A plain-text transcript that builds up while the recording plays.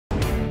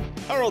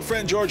Our old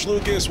friend George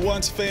Lucas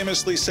once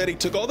famously said he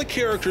took all the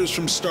characters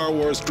from Star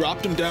Wars,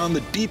 dropped them down the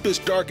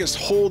deepest, darkest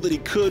hole that he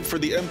could for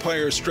The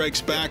Empire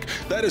Strikes Back.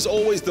 That is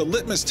always the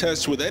litmus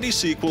test with any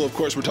sequel. Of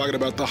course, we're talking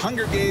about The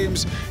Hunger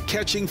Games,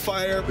 Catching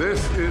Fire.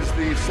 This is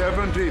the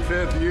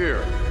 75th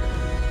year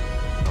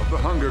of The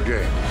Hunger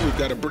Games. We've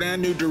got a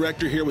brand new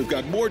director here. We've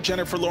got more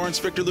Jennifer Lawrence.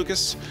 Victor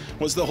Lucas,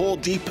 was the hole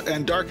deep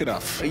and dark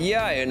enough?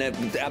 Yeah, and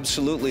it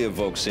absolutely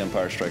evokes The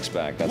Empire Strikes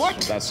Back.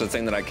 That's the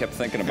thing that I kept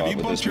thinking about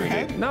with this movie.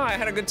 Head? No, I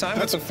had a good time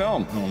with the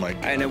film. Oh my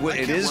God. And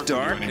it is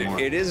dark.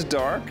 It is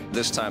dark.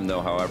 This time,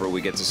 though, however, we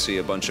get to see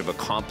a bunch of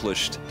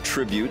accomplished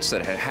tributes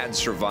that had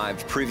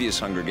survived previous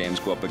Hunger Games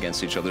go up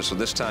against each other. So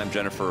this time,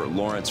 Jennifer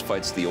Lawrence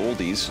fights the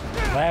oldies.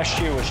 Last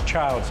year was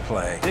child's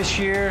play. This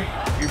year,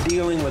 you're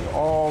dealing with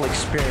all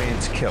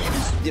experienced killers.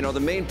 You know, the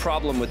main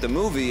problem with the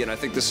movie, and I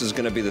think this is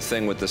going to be the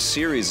thing with the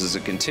series as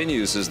it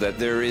continues, is that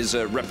there is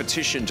a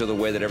repetition to the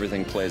way that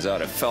everything plays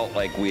out. It felt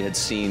like we had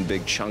seen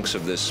big chunks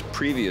of this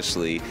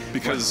previously.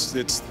 Because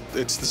it's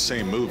the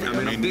same movie.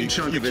 I mean a big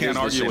chunk of it can't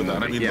argue with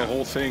that. movie. I mean, the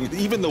whole thing,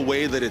 even the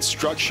way that it's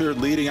structured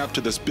leading up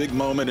to this big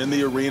moment in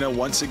the arena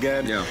once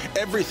again,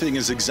 everything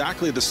is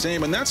exactly the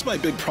same. And that's my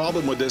big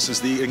problem with this,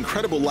 is the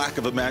incredible lack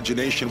of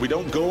imagination. We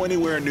don't go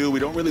anywhere new. We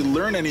don't really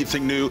learn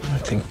anything new. I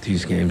think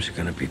these games are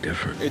going to be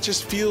different. It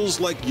just feels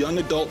like young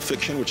adult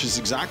fiction, which is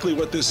exactly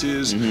what this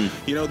is.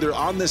 You know, they're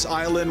on this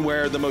island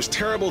where the most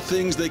terrible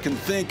things they can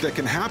think that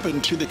can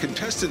happen to the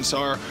contestants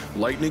are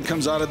lightning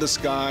comes out of the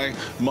sky,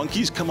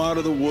 monkeys come out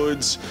of the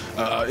woods,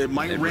 it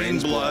might rain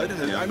blood.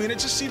 I mean, it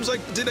just seems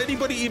like, did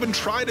anybody even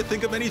try to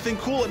think of anything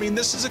cool? I mean,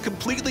 this is a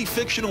completely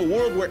fictional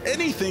world where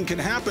anything can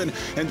happen,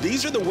 and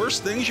these are the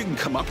worst things you can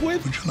come up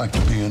with? Would you like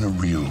to be in a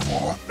real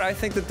war? I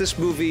think that this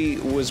movie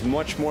was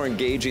much more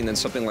engaging than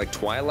something like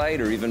Twilight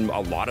or even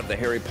a lot of the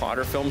Harry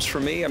Potter films for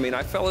me. I mean,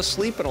 I fell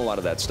asleep in a lot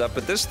of that stuff,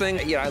 but this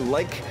thing, I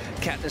like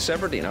Katniss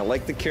Everdeen. I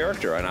like the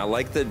character, and I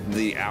like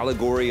the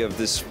allegory of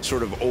this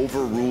sort of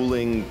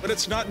overruling... But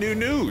it's not new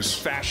news.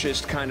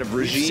 ...fascist kind of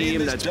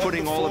regime that's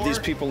putting all of these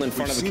people in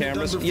front of the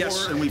cameras.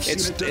 Yes, and we've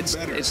seen it done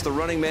better. It's The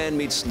Running Man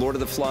meets Lord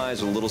of the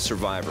Flies, a little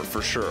Survivor,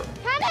 for sure.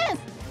 Katniss!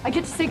 I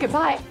get to say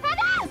goodbye.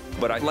 Katniss!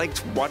 But I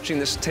liked watching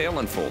this tale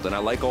unfold, and I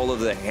like all of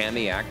the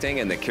hammy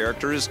acting and the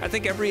characters. I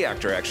think every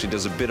actor actually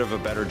does a bit of a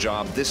better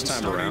job this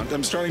time around.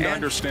 I'm starting to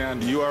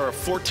understand. You are a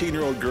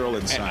 14-year-old girl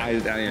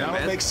inside. I am. Now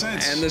it makes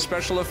sense. And the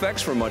special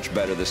effects were much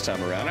better this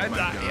time around.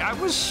 I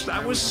was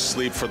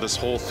asleep for this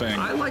whole thing.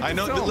 I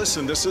know. film.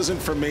 Listen, this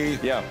isn't for me.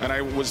 Yeah. And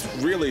I was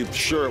really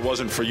sure it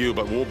wasn't for you,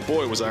 but well,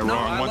 boy, was I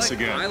wrong once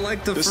again. I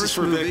like the this first is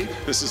for movie. Vic.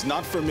 This is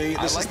not for me.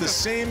 This is the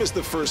same as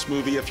the first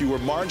movie. If you were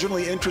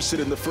marginally interested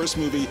in the first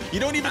movie, you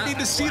don't even need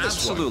to see this one.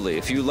 Absolutely.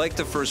 If you like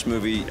the first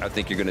movie, I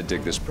think you're going to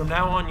dig this. From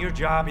now on, your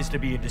job is to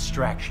be a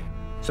distraction,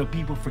 so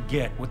people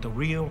forget what the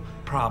real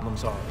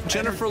problems are.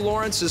 Jennifer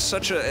Lawrence is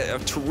such a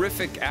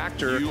terrific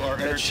actor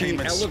that she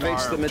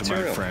elevates the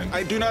material. My friend.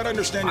 I do not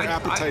understand your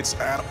appetites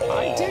at all.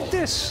 I dig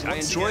this.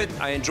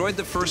 I enjoyed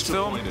the first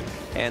film,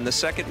 and the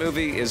second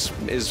movie is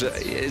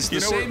the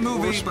same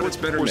movie, but it's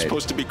better made. We're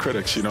supposed to be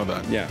critics, you know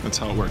that. Yeah. That's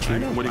how it works. What are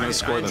you going to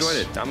score this? I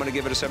enjoyed it. I'm going to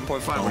give it a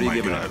 7.5. What are you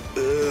giving it?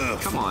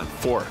 Ugh, Come on.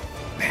 4.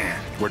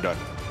 Man, we're done.